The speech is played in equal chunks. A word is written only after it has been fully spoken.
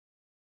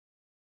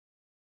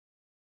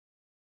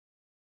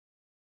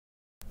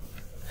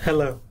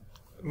Hello,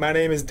 my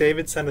name is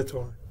David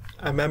Senator,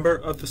 a member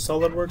of the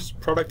SOLIDWORKS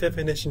Product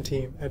Definition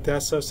Team at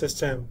Dassault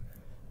Systèmes,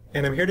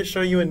 and I'm here to show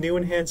you a new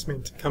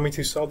enhancement coming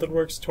to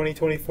SOLIDWORKS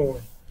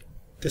 2024,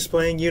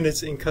 displaying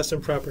units in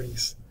custom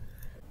properties.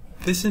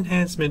 This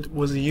enhancement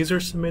was a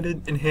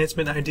user-submitted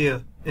enhancement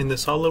idea in the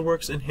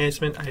SOLIDWORKS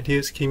Enhancement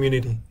Ideas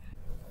community.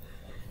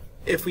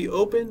 If we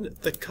open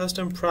the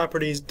Custom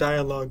Properties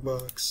dialog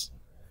box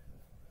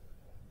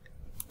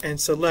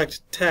and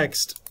select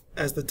Text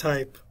as the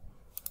type,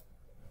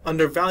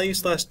 under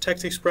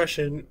Value/Text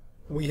Expression,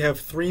 we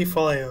have 3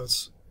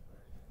 flyouts.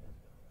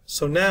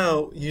 So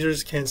now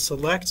users can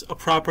select a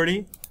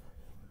property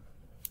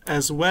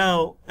as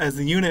well as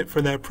the unit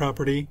for that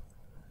property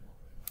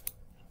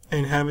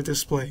and have it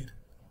displayed.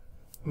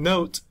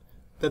 Note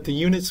that the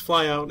units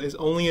flyout is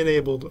only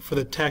enabled for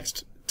the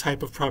text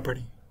type of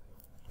property.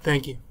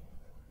 Thank you.